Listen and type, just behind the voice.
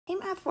Hey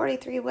Math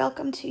 43,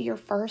 welcome to your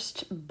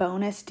first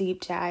bonus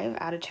deep dive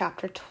out of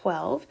chapter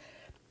 12.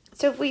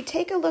 So if we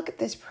take a look at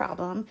this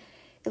problem,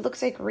 it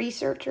looks like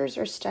researchers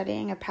are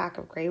studying a pack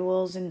of gray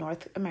wolves in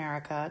North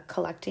America,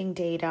 collecting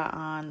data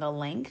on the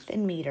length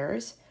in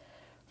meters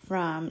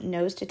from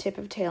nose to tip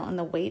of tail and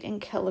the weight in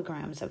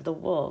kilograms of the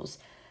wolves.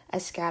 A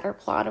scatter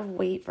plot of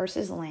weight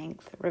versus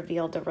length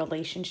revealed a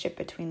relationship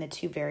between the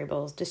two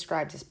variables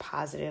described as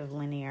positive,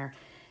 linear,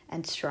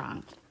 and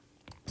strong.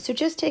 So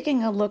just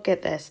taking a look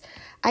at this,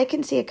 I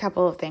can see a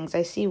couple of things.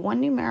 I see one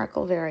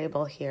numerical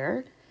variable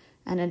here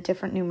and a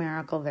different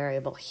numerical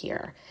variable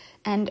here.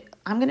 And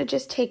I'm going to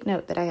just take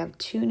note that I have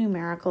two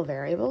numerical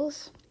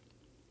variables.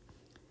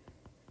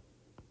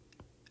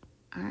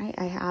 All right,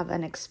 I have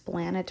an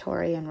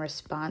explanatory and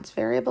response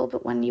variable,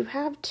 but when you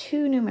have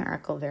two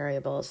numerical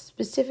variables,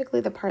 specifically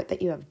the part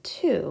that you have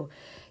two,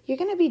 you're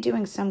going to be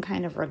doing some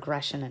kind of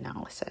regression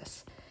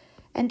analysis.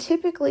 And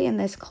typically in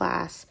this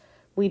class,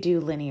 we do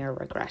linear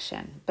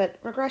regression, but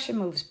regression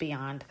moves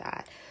beyond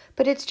that.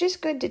 But it's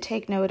just good to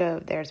take note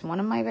of there's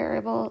one of my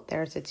variable,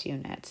 there's its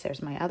units.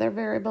 There's my other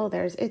variable,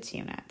 there's its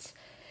units.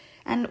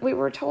 And we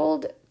were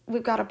told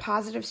we've got a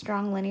positive,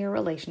 strong linear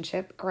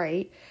relationship.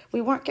 Great. We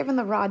weren't given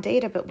the raw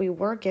data, but we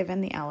were given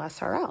the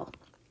LSRL.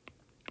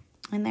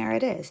 And there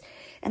it is.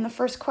 And the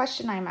first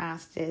question I'm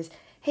asked is,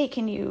 hey,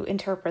 can you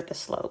interpret the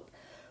slope?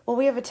 Well,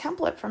 we have a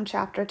template from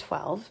chapter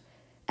 12.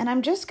 And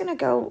I'm just going to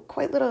go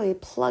quite literally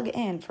plug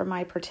in for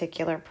my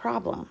particular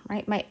problem,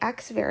 right? My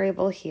x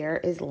variable here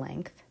is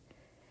length.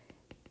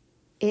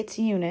 Its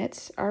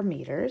units are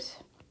meters.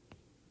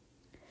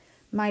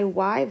 My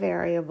y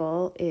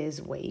variable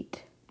is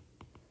weight.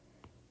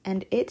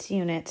 And its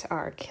units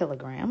are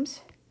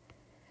kilograms.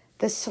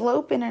 The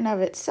slope in and of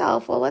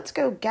itself, well, let's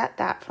go get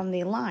that from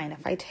the line.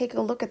 If I take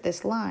a look at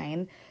this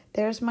line,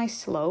 there's my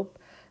slope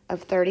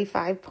of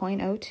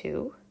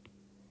 35.02.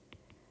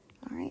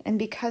 All right, and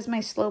because my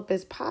slope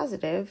is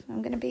positive,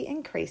 I'm going to be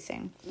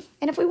increasing.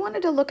 And if we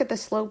wanted to look at the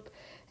slope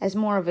as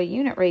more of a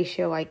unit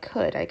ratio, I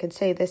could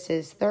say this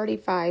is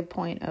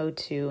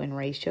 35.02 in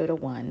ratio to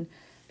 1,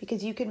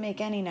 because you can make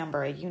any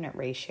number a unit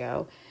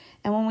ratio.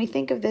 And when we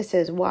think of this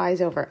as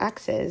y's over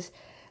x's,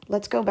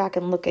 let's go back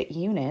and look at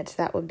units.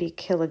 That would be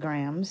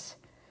kilograms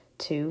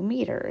to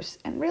meters.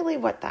 And really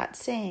what that's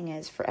saying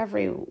is for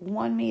every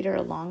 1 meter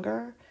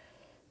longer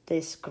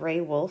this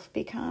gray wolf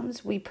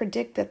becomes, we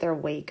predict that their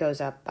weight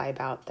goes up by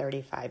about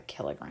 35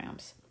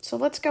 kilograms. So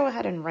let's go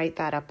ahead and write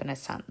that up in a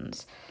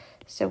sentence.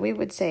 So we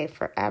would say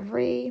for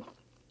every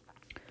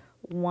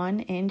 1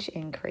 inch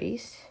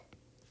increase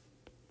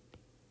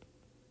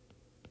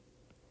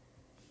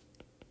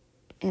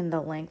in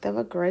the length of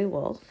a gray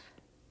wolf,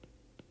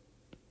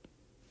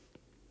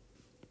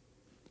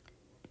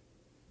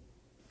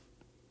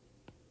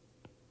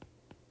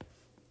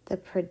 the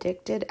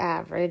predicted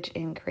average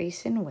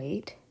increase in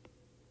weight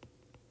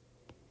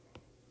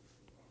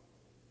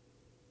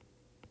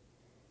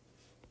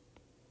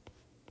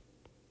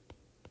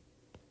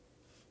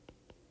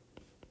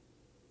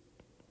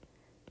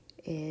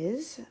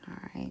is, all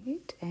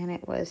right, and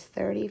it was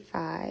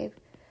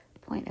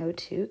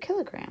 35.02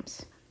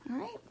 kilograms, all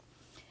right?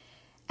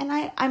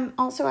 And I'm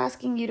also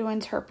asking you to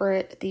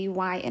interpret the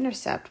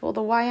y-intercept. Well,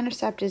 the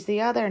y-intercept is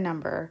the other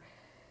number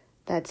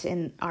that's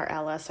in our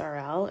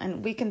LSRL,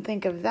 and we can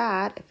think of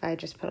that, if I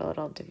just put a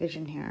little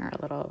division here,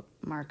 a little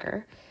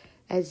marker,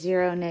 as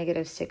 0,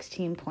 negative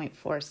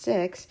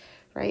 16.46,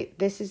 right?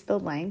 This is the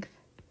length,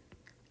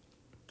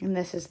 and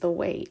this is the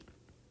weight.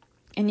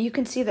 And you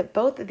can see that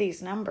both of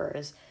these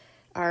numbers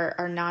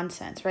are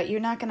nonsense, right? You're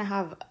not going to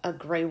have a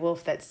gray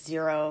wolf that's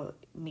 0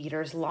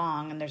 meters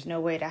long, and there's no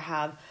way to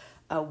have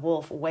a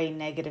wolf weigh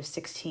negative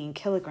 16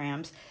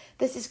 kilograms.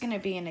 This is going to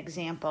be an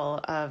example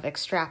of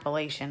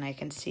extrapolation. I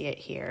can see it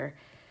here,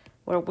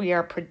 where we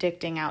are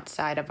predicting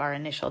outside of our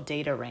initial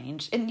data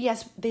range. And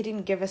yes, they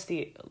didn't give us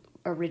the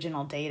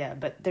original data,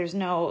 but there's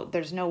no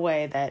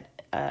way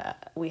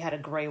that we had a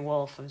gray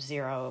wolf of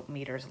 0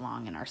 meters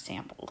long in our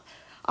sample.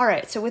 All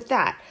right, so with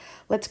that,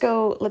 let's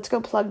go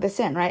plug this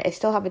in, right? I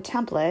still have a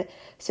template,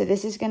 so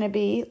this is going to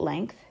be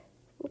length.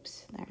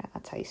 Oops, there,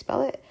 that's how you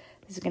spell it.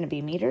 This is going to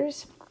be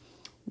meters.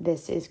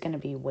 This is going to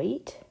be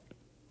weight.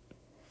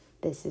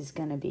 This is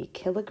going to be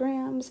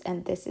kilograms,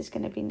 and this is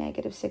going to be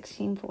negative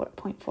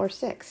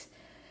 16.46.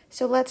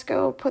 So let's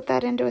go put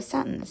that into a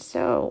sentence.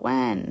 So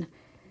when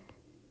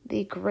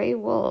the gray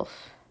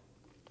wolf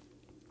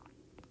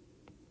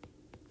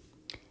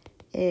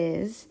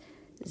is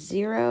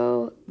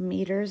 0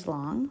 meters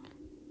long,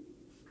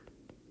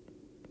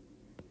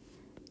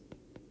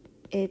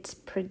 its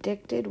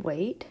predicted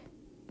weight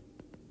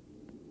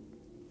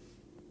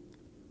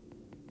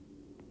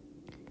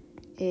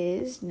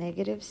is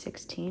negative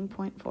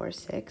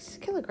 16.46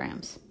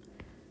 kilograms.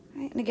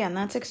 Right? And again,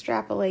 that's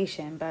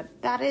extrapolation, but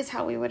that is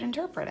how we would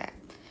interpret it.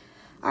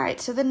 All right,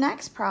 so the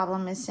next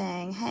problem is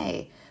saying,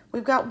 hey,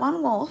 we've got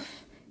one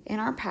wolf in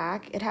our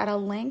pack. It had a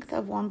length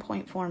of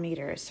 1.4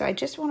 meters. So I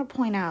just want to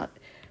point out,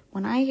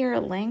 when I hear a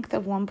length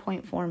of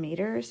 1.4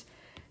 meters,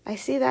 I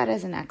see that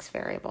as an x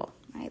variable,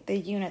 right? The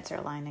units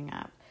are lining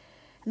up.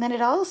 And then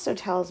it also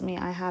tells me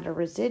I had a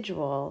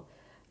residual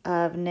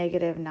of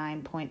negative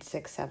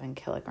 9.67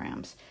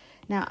 kilograms.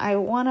 Now, I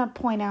want to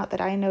point out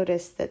that I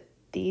noticed that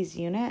these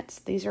units,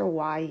 these are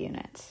Y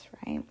units,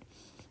 right?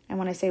 And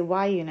when I say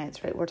Y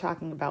units, right, we're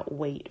talking about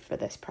weight for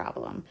this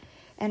problem.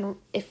 And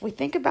if we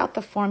think about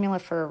the formula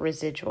for a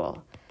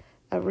residual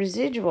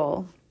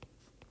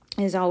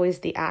is always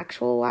the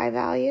actual Y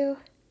value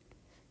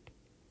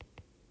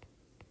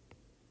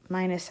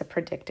minus a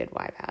predicted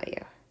Y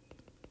value.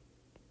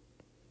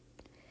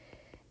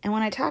 And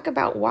when I talk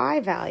about Y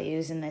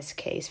values in this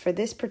case, for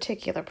this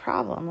particular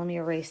problem, let me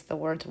erase the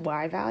words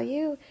Y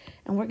value,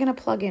 and we're going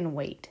to plug in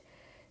weight.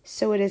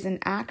 So it is an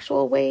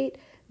actual weight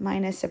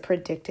minus a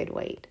predicted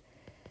weight.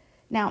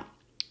 Now,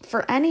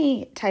 for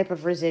any type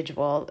of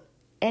residual,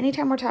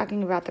 anytime we're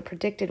talking about the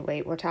predicted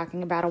weight, we're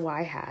talking about a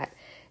Y hat.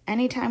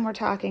 Anytime we're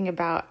talking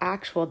about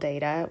actual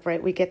data,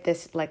 right, we get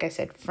this, like I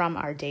said, from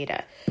our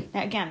data.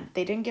 Now, again,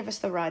 they didn't give us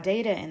the raw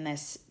data in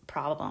this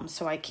problem,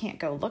 so I can't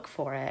go look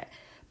for it.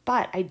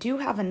 But I do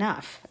have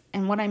enough.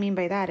 And what I mean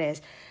by that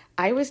is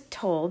I was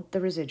told the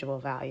residual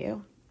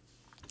value.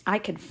 I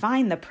could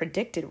find the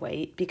predicted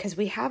weight because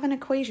we have an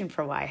equation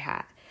for Y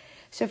hat.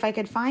 So if I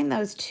could find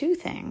those two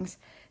things,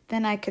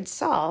 then I could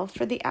solve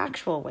for the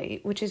actual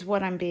weight, which is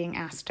what I'm being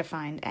asked to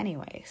find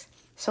anyways.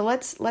 So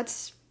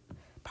let's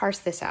parse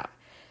this out.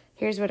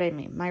 Here's what I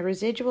mean. My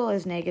residual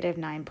is negative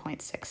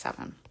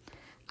 9.67.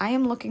 I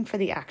am looking for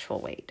the actual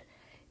weight.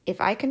 If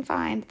I can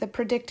find the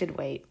predicted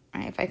weight,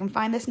 right, if I can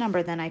find this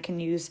number, then I can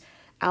use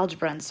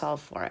algebra and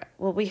solve for it.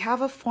 Well, we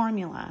have a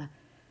formula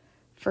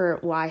for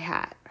Y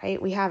hat,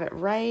 right? We have it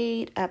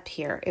right up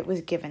here. It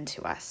was given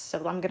to us. So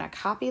I'm going to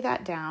copy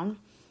that down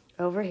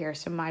over here.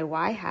 So my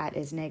Y hat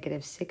is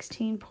negative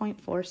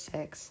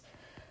 16.46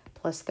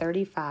 plus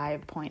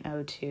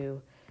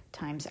 35.02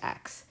 times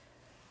X.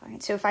 All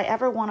right, so if I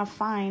ever want to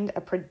find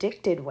a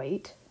predicted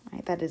weight,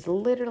 right, that is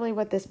literally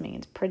what this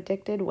means,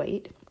 predicted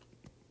weight,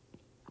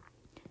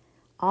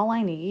 all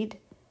I need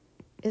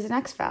is an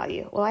X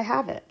value. Well, I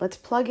have it. Let's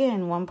plug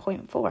in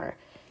 1.4.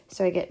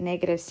 So I get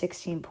negative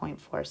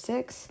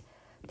 16.46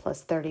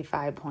 plus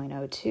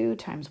 35.02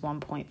 times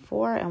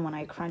 1.4. And when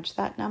I crunch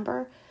that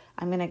number,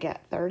 I'm going to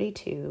get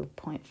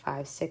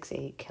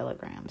 32.568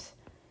 kilograms.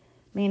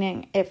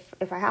 Meaning if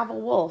I have a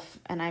wolf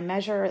and I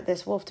measure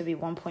this wolf to be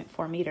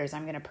 1.4 meters,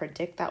 I'm going to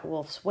predict that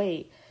wolf's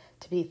weight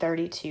to be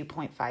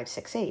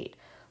 32.568.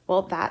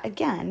 Well, that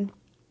again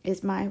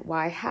is my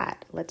Y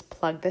hat. Let's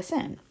plug this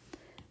in.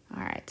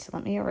 All right, so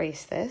let me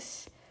erase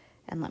this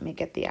and let me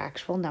get the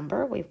actual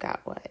number. We've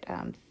got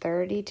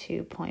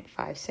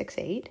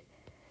 32.568.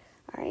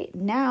 All right,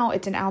 now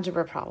it's an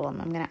algebra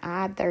problem. I'm going to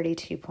add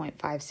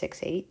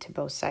 32.568 to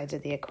both sides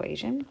of the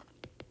equation.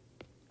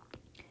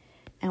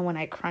 And when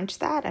I crunch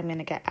that, I'm going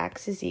to get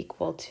X is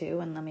equal to,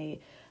 and let me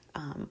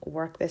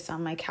work this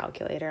on my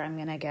calculator, I'm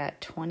going to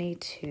get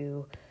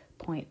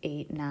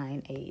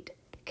 22.898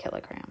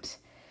 kilograms.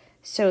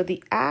 So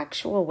the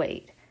actual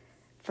weight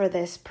for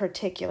this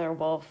particular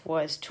wolf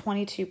was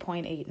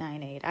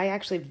 22.898. I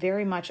actually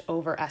very much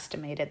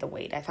overestimated the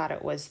weight. I thought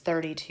it was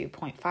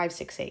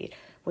 32.568,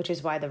 which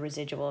is why the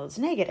residual is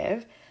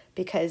negative,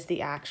 because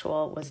the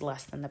actual was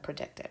less than the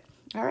predicted.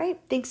 All right,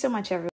 thanks so much, everyone.